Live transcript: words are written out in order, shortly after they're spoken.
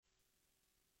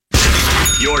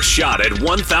Your shot at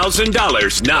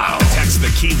 $1,000 now. Text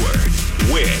the keyword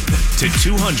WIN to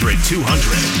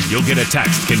 200-200. You'll get a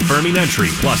text confirming entry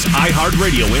plus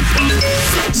iHeartRadio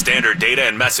info. Standard data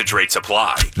and message rates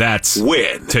apply. That's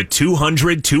WIN to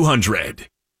 200-200.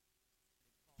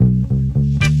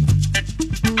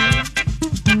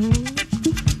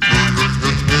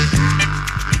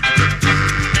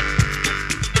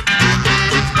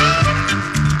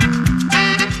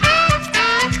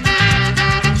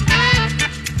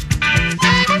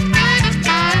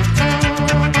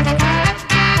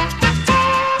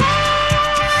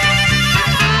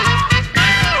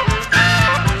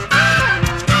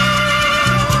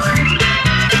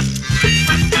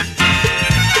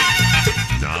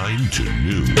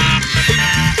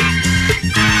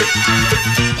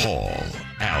 Paul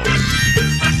Allen.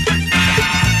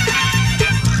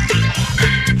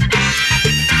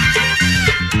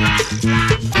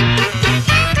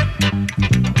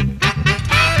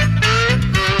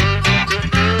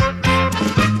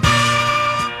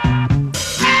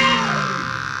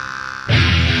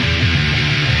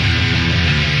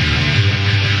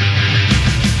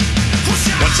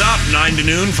 What's up? 9 to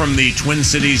noon from the Twin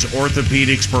Cities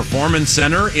Orthopedics Performance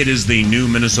Center. It is the new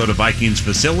Minnesota Vikings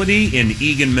facility in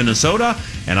Eagan, Minnesota.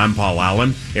 And I'm Paul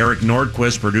Allen. Eric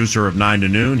Nordquist, producer of 9 to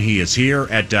noon. He is here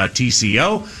at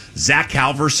TCO. Zach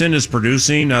Halverson is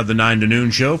producing the 9 to noon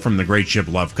show from the Great Ship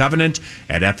Love Covenant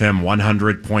at FM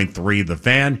 100.3 The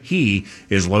Fan. He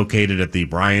is located at the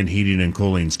Bryant Heating and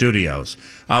Cooling Studios.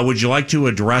 Would you like to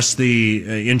address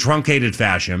in truncated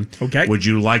fashion? Okay. Would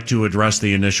you like to address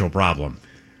the initial problem?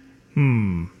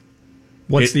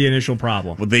 What's the initial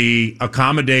problem? The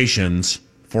accommodations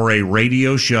for a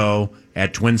radio show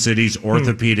at Twin Cities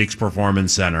Orthopedics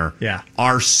Performance Center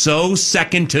are so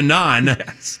second to none.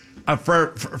 Yes.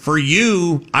 For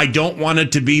you, I don't want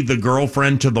it to be the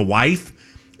girlfriend to the wife.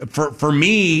 For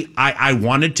me, I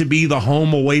want it to be the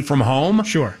home away from home.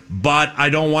 Sure. But I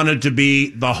don't want it to be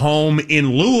the home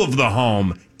in lieu of the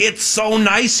home. It's so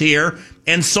nice here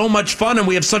and so much fun, and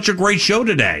we have such a great show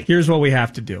today. Here's what we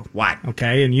have to do. What?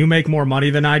 Okay, and you make more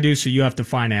money than I do, so you have to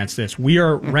finance this. We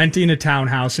are renting a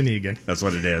townhouse in Eagan. That's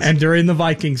what it is. And during the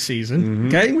Viking season,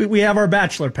 okay, we have our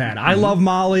bachelor pad. I love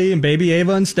Molly and baby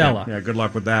Ava and Stella. Yeah, good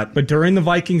luck with that. But during the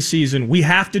Viking season, we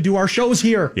have to do our shows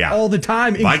here all the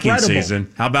time. Viking Incredible.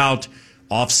 season. How about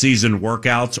off-season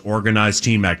workouts, organized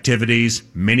team activities,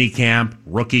 mini camp,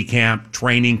 rookie camp,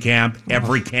 training camp,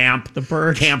 every camp, the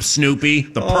Perch, Camp Snoopy,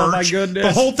 the Perch. Oh my goodness,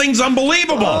 the whole thing's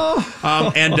unbelievable.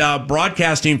 And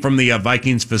broadcasting from the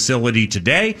Vikings facility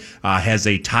today has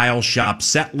a Tile Shop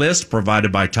set list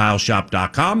provided by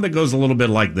TileShop.com that goes a little bit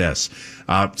like this.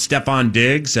 Stephon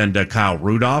Diggs and Kyle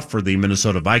Rudolph for the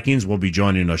Minnesota Vikings will be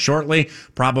joining us shortly,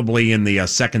 probably in the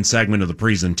second segment of the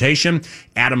presentation.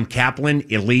 Adam Kaplan,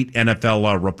 elite NFL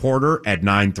reporter at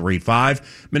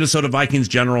 9:35. Minnesota Vikings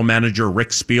general manager Rick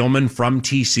Spielman from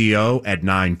TCO at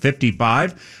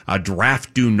 9:55.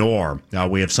 Draft du Nord.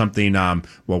 We have something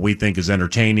what we think is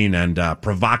entertaining and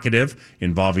provocative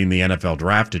involving the NFL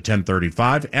draft at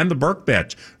 10:35. And the Burke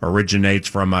Bit originates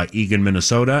from Eagan,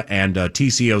 Minnesota, and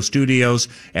TCO Studios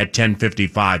at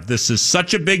 10:55. This is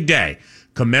such a big day,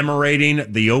 commemorating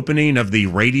the opening of the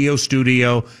radio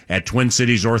studio at Twin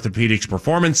Cities Orthopedics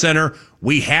Performance Center.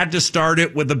 We had to start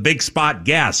it with a big spot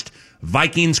guest,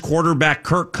 Vikings quarterback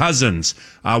Kirk Cousins.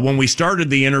 When we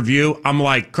started the interview, I'm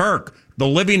like, Kirk, the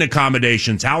living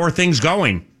accommodations, how are things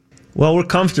going? Well, we're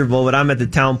comfortable, but I'm at the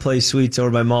Town Place Suites over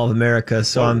by Mall of America,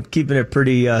 so I'm keeping it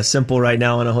pretty simple right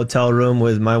now in a hotel room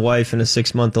with my wife and a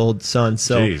 6-month-old son.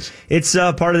 So it's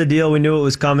part of the deal. We knew it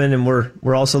was coming, and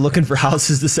we're also looking for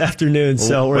houses this afternoon.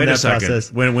 So we're in that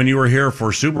process. When you were here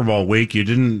for Super Bowl week, you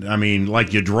didn't. I mean,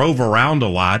 like you drove around a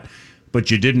lot, but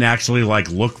you didn't actually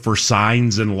look for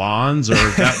signs and lawns, or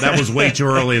that was way too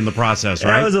early in the process,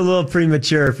 right? That was a little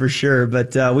premature for sure,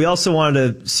 but we also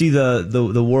wanted to see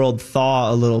the world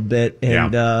thaw a little bit,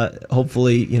 and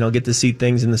hopefully get to see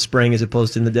things in the spring as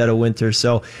opposed to in the dead of winter.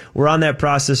 So we're on that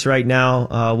process right now.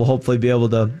 We'll hopefully be able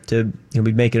to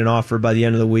be making an offer by the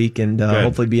end of the week, and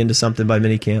hopefully be into something by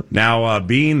minicamp. Now,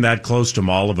 being that close to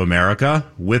Mall of America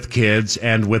with kids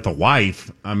and with a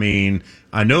wife, I mean,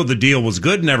 I know the deal was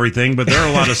good and everything, but there are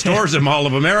a lot of stores at Mall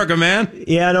of America, man.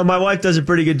 Yeah, no, my wife does a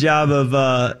pretty good job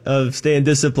of staying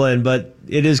disciplined, but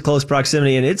it is close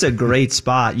proximity, and it's a great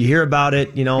spot. You hear about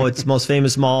it, it's the most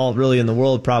famous mall really in the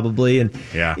world probably, and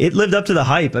it lived up to the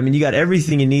hype. I mean, you got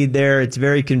everything you need there. It's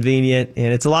very convenient,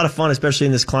 and it's a lot of fun, especially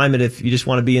in this climate. If you just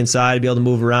want to be inside, be able to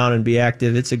move around and be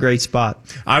active, it's a great spot.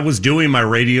 I was doing my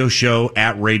radio show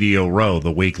at Radio Row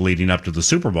the week leading up to the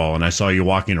Super Bowl, and I saw you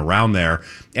walking around there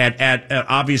at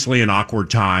obviously an awkward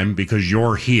time because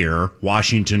you're here.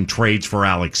 Washington trades for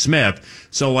Alex Smith.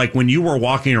 So, like, when you were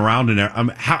walking around in there,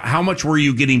 how much were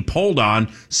you getting pulled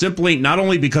on simply not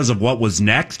only because of what was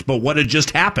next, but what had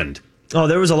just happened? Oh,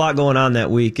 there was a lot going on that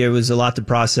week. It was a lot to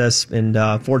process,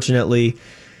 and fortunately,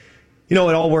 it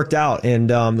all worked out.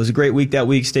 And it was a great week that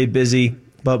week, stayed busy,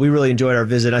 but we really enjoyed our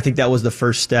visit. I think that was the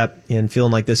first step in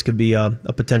feeling like this could be a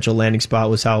potential landing spot,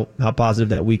 was how positive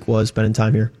that week was, spending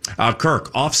time here.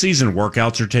 Kirk, off-season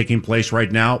workouts are taking place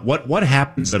right now. What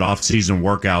happens at off-season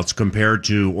workouts compared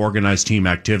to organized team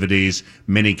activities,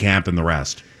 minicamp, and the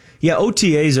rest? Yeah,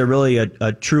 OTAs are really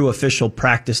a true official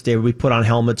practice day where we put on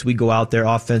helmets, we go out there,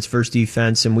 offense versus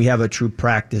defense, and we have a true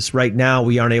practice. Right now,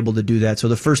 we aren't able to do that. So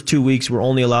the first 2 weeks, we're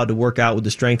only allowed to work out with the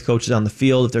strength coaches on the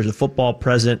field. If there's a football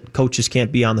present, coaches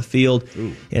can't be on the field.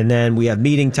 Ooh. And then we have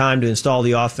meeting time to install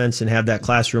the offense and have that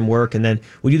classroom work. And then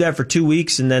we do that for 2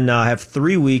 weeks and then have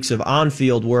 3 weeks of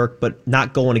on-field work, but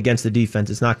not going against the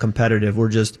defense. It's not competitive. We're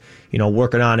just,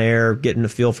 working on air, getting a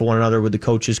feel for one another with the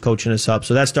coaches coaching us up.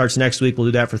 So that starts next week. We'll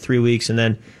do that for 3 weeks and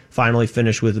then finally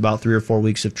finish with about 3 or 4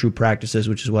 weeks of true practices,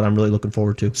 which is what I'm really looking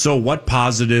forward to. So what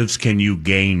positives can you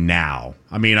gain now?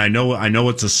 I mean, I know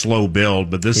it's a slow build,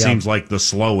 but this seems like the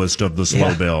slowest of the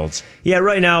slow builds. Yeah,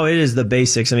 right now it is the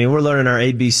basics. I mean, we're learning our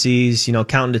ABCs,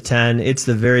 counting to 10. It's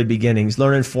the very beginnings,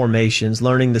 learning formations,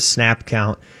 learning the snap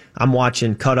count. I'm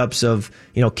watching cut-ups of,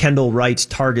 Kendall Wright's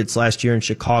targets last year in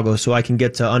Chicago so I can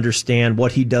get to understand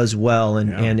what he does well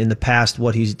and in the past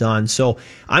what he's done. So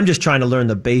I'm just trying to learn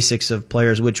the basics of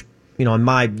players, which, in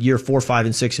my year 4, 5,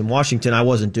 and 6 in Washington, I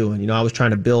wasn't doing. I was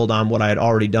trying to build on what I had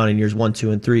already done in years 1,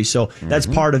 2, and 3. So that's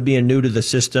part of being new to the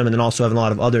system and then also having a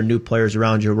lot of other new players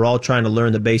around you. We're all trying to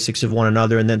learn the basics of one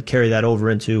another and then carry that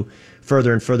over into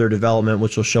further and further development,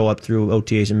 which will show up through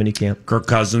OTAs and minicamp. Kirk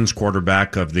Cousins,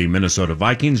 quarterback of the Minnesota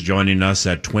Vikings, joining us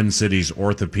at Twin Cities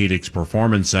Orthopedics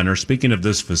Performance Center. Speaking of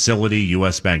this facility,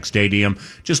 U.S. Bank Stadium,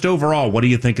 just overall, what do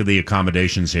you think of the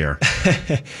accommodations here?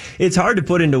 It's hard to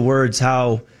put into words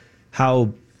how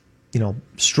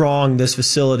strong this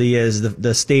facility is,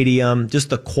 the stadium, just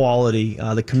the quality,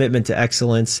 the commitment to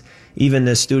excellence, even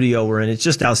this studio we're in. It's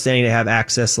just outstanding to have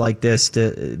access like this.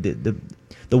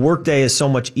 The workday is so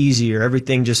much easier.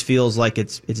 Everything just feels like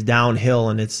it's downhill,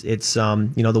 and it's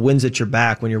the wind's at your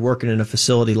back when you're working in a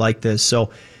facility like this.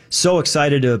 So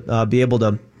excited to be able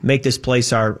to make this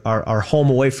place our home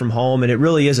away from home, and it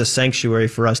really is a sanctuary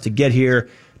for us to get here,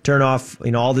 turn off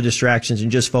all the distractions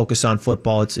and just focus on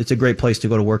football. It's a great place to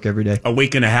go to work every day. A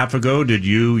week and a half ago, did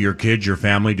you, your kids, your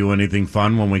family do anything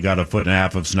fun when we got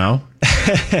 1.5 feet of snow?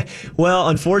 Well,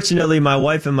 unfortunately, my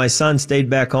wife and my son stayed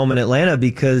back home in Atlanta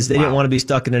because they didn't want to be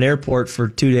stuck in an airport for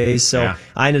 2 days. So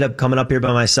I ended up coming up here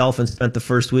by myself and spent the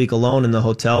first week alone in the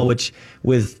hotel, which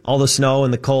with all the snow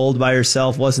and the cold by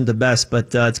yourself wasn't the best.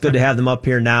 But it's good to have them up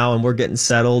here now, and we're getting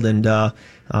settled and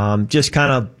just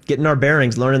kind of getting our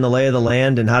bearings, learning the lay of the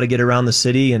land and how to get around the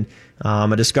city. And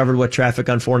I discovered what traffic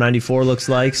on 494 looks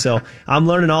like. So I'm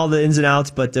learning all the ins and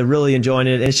outs, but really enjoying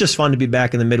it. And it's just fun to be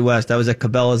back in the Midwest. I was at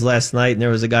Cabela's last night, and there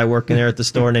was a guy working there at the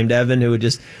store named Evan who had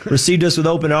just received us with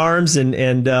open arms. And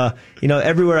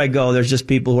everywhere I go, there's just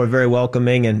people who are very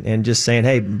welcoming and just saying,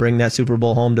 hey, bring that Super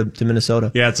Bowl home to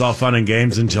Minnesota. Yeah, it's all fun and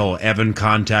games until Evan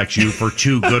contacts you for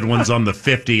 2 good ones on the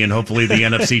 50 and hopefully the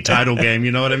NFC title game.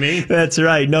 You know what I mean? That's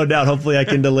right. No doubt. Hopefully I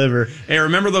can deliver. Hey,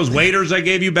 remember those waiters I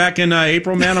gave you back in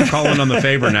April, man? I'm calling on the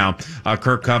favor now.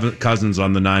 Kirk Cousins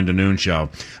on the 9 to noon show.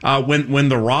 When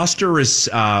the roster is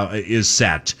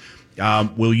set,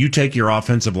 will you take your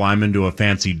offensive lineman to a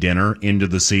fancy dinner into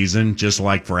the season, just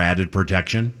like for added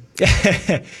protection?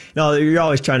 No, you're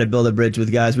always trying to build a bridge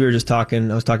with guys. I was talking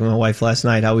with my wife last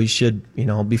night how we should,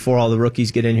 before all the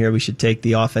rookies get in here, we should take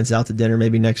the offense out to dinner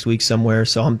maybe next week somewhere.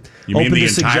 So I'm open to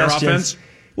suggestions. Offense?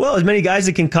 Well, as many guys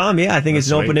that can come, I think it's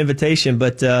an open invitation.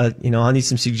 But I need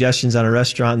some suggestions on a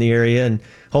restaurant in the area, and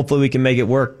hopefully we can make it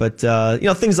work. But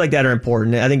things like that are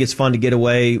important. I think it's fun to get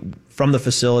away from the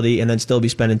facility and then still be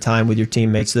spending time with your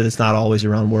teammates, so that it's not always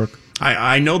around work.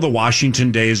 I know the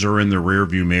Washington days are in the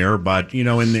rearview mirror, but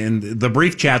in the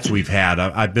brief chats we've had,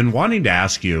 I've been wanting to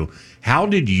ask you, how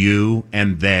did you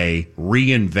and they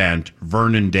reinvent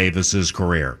Vernon Davis's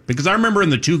career? Because I remember in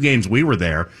the 2 games we were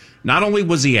there, not only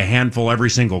was he a handful every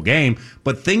single game,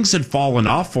 but things had fallen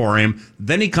off for him.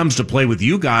 Then he comes to play with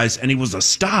you guys, and he was a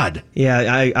stud. Yeah,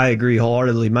 I agree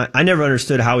wholeheartedly. I never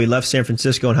understood how he left San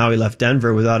Francisco and how he left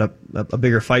Denver without a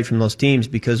bigger fight from those teams,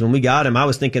 because when we got him, I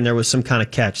was thinking there was some kind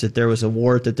of catch, that there was a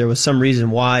wart, that there was some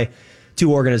reason why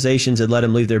two organizations had let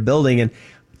him leave their building. And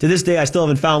to this day, I still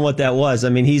haven't found what that was. I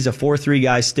mean, he's a 4.3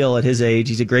 guy still at his age.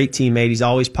 He's a great teammate. He's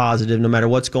always positive no matter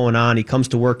what's going on. He comes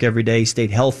to work every day. He stayed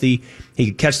healthy. He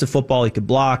could catch the football. He could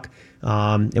block.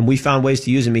 And we found ways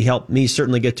to use him. He helped me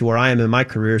certainly get to where I am in my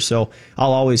career. So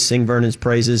I'll always sing Vernon's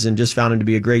praises, and just found him to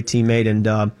be a great teammate.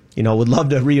 And, would love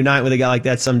to reunite with a guy like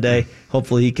that someday.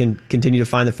 Hopefully he can continue to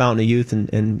find the fountain of youth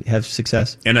and have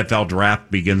success. NFL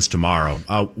draft begins tomorrow.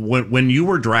 When you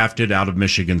were drafted out of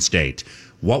Michigan State,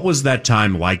 what was that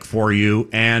time like for you?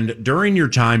 And during your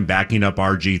time backing up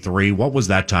RG3, what was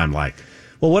that time like?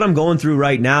 Well, what I'm going through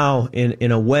right now,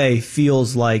 in a way,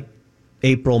 feels like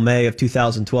April, May of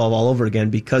 2012 all over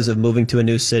again, because of moving to a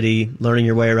new city, learning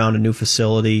your way around a new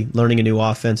facility, learning a new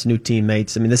offense, new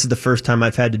teammates. I mean, this is the first time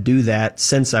I've had to do that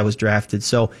since I was drafted.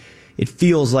 So it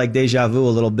feels like deja vu a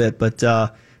little bit, but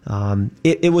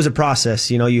it was a process.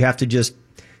 You have to just,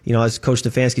 as Coach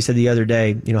Stefanski said the other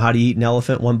day, how do you eat an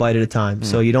elephant? One bite at a time.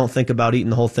 So you don't think about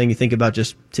eating the whole thing. You think about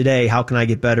just today, how can I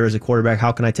get better as a quarterback?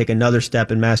 How can I take another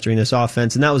step in mastering this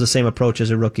offense? And that was the same approach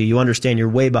as a rookie. You understand you're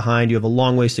way behind. You have a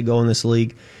long ways to go in this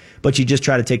league, but you just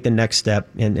try to take the next step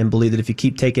and believe that if you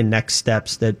keep taking next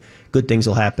steps, that good things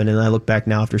will happen. And I look back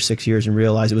now after 6 years and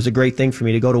realize it was a great thing for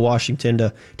me to go to Washington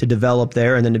to develop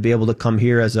there, and then to be able to come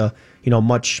here as a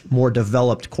much more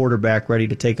developed quarterback ready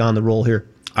to take on the role here.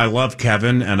 I love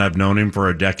Kevin, and I've known him for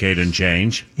a decade and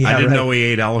change. Yeah, I didn't right. know he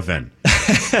ate elephant.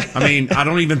 I mean, I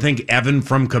don't even think Evan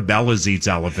from Cabela's eats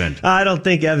elephant. I don't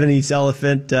think Evan eats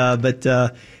elephant, but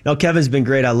Kevin's been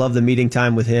great. I love the meeting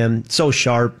time with him. So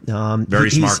sharp.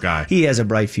 Very smart guy. He has a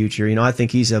bright future. I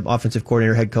think he's an offensive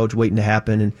coordinator, head coach waiting to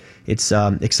happen, and it's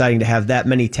exciting to have that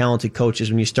many talented coaches.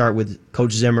 When you start with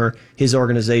Coach Zimmer, his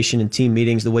organization and team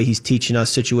meetings, the way he's teaching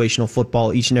us situational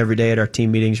football each and every day at our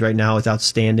team meetings right now is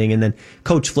outstanding. And then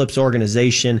Coach Flip's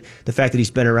organization, the fact that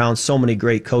he's been around so many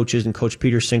great coaches, and Coach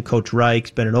Peterson, Coach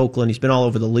Reich's been in Oakland, he's been all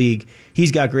over the league.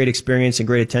 He's got great experience and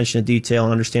great attention to detail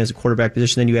and understands the quarterback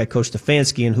position. Then you had Coach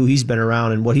Stefanski and who he's been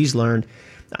around and what he's learned.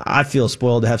 I feel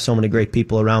spoiled to have so many great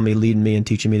people around me leading me and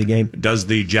teaching me the game. Does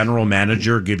the general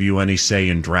manager give you any say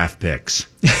in draft picks?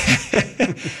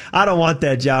 I don't want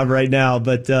that job right now,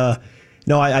 but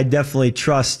no, I definitely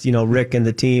trust Rick and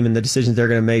the team and the decisions they're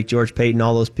going to make, George Payton,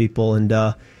 all those people,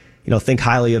 and think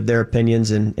highly of their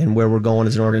opinions and where we're going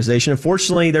as an organization.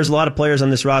 Unfortunately, there's a lot of players on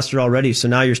this roster already, so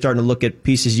now you're starting to look at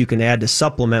pieces you can add to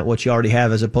supplement what you already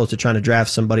have, as opposed to trying to draft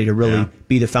somebody to really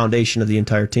be the foundation of the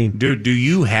entire team. Do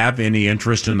you have any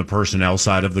interest in the personnel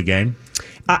side of the game?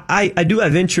 I do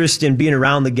have interest in being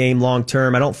around the game long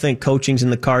term. I don't think coaching's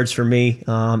in the cards for me.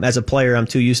 As a player, I'm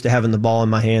too used to having the ball in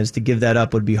my hands. To give that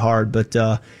up would be hard, but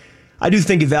I do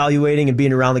think evaluating and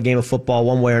being around the game of football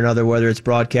one way or another, whether it's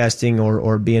broadcasting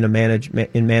or being in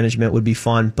management, would be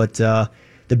fun. But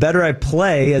the better I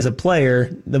play as a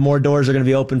player, the more doors are going to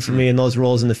be open for me in those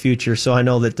roles in the future. So I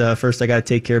know that first I got to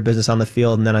take care of business on the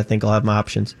field, and then I think I'll have my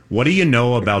options. What do you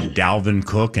know about Dalvin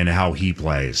Cook and how he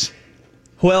plays?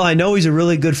 Well, I know he's a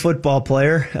really good football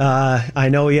player. I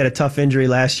know he had a tough injury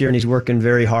last year, and he's working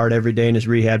very hard every day in his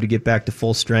rehab to get back to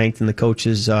full strength, and the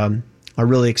coaches are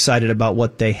really excited about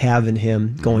what they have in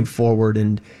him going forward,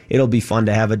 and it'll be fun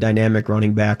to have a dynamic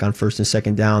running back on first and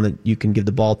second down that you can give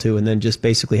the ball to, and then just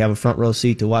basically have a front row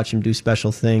seat to watch him do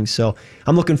special things. So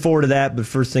I'm looking forward to that, but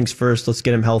first things first, let's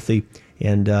get him healthy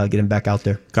and get him back out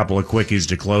there. Couple of quickies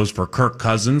to close for Kirk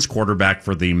Cousins, quarterback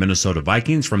for the Minnesota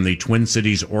Vikings from the Twin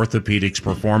Cities Orthopedics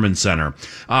Performance Center.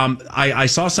 I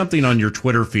saw something on your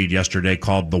Twitter feed yesterday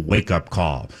called the wake-up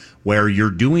call, where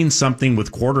you're doing something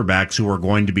with quarterbacks who are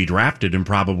going to be drafted and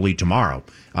probably tomorrow.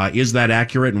 Is that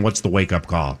accurate, and what's the wake-up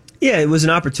call? Yeah, it was an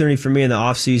opportunity for me in the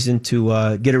offseason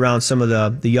to get around some of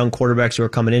the young quarterbacks who are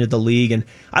coming into the league. And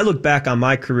I look back on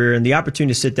my career, and the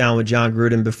opportunity to sit down with John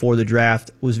Gruden before the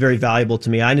draft was very valuable to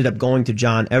me. I ended up going to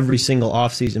John every single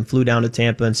offseason, flew down to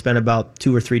Tampa and spent about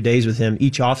 2 or 3 days with him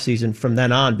each offseason from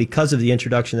then on because of the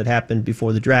introduction that happened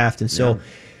before the draft. And so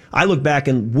I look back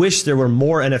and wish there were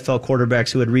more NFL quarterbacks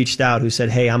who had reached out, who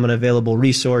said, hey, I'm an available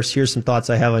resource. Here's some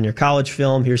thoughts I have on your college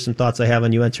film. Here's some thoughts I have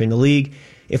on you entering the league.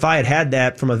 If I had had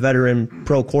that from a veteran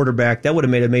pro quarterback, that would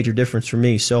have made a major difference for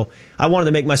me. So I wanted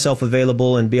to make myself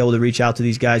available and be able to reach out to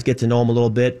these guys, get to know them a little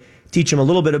bit, teach them a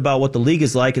little bit about what the league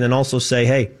is like, and then also say,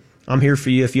 hey, I'm here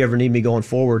for you if you ever need me going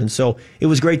forward. And so it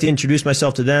was great to introduce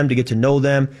myself to them, to get to know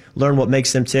them, learn what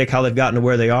makes them tick, how they've gotten to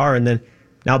where they are, and then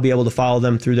now be able to follow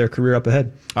them through their career up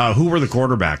ahead. Who were the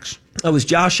quarterbacks? It was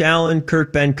Josh Allen,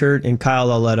 Kurt Benkert, and Kyle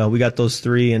Lauletta. We got those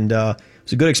three, and it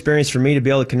was a good experience for me to be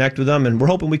able to connect with them, and we're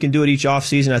hoping we can do it each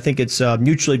offseason. I think it's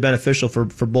mutually beneficial for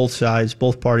both sides,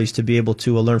 both parties, to be able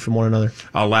to learn from one another.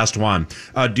 Last one.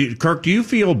 Kirk, do you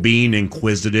feel being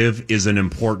inquisitive is an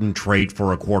important trait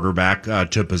for a quarterback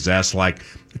to possess, like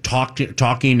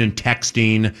talking and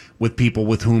texting with people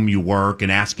with whom you work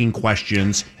and asking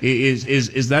questions?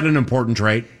 Is that an important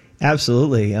trait?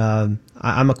 Absolutely.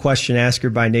 I'm a question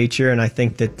asker by nature, and I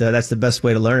think that that's the best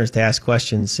way to learn is to ask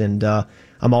questions. And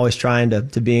I'm always trying to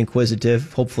be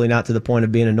inquisitive, hopefully not to the point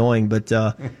of being annoying, but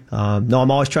no,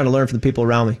 I'm always trying to learn from the people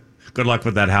around me. Good luck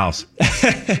with that house.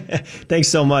 Thanks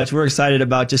so much. We're excited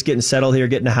about just getting settled here,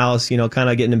 getting a house, kind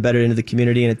of getting embedded into the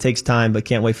community, and it takes time, but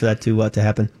can't wait for that to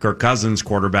happen. Kirk Cousins,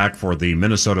 quarterback for the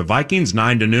Minnesota Vikings,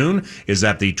 9 to noon, is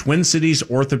at the Twin Cities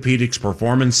Orthopedics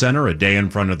Performance Center a day in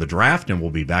front of the draft, and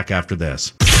we'll be back after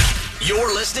this.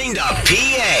 You're listening to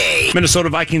PA. Minnesota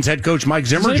Vikings head coach Mike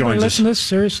Zimmer joins us. Does anybody listen to this,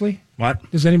 seriously? What?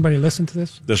 Does anybody listen to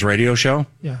this? This radio show?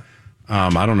 Yeah.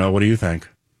 I don't know. What do you think?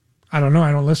 I don't know.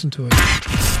 I don't listen to it.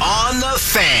 On the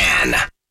Fan.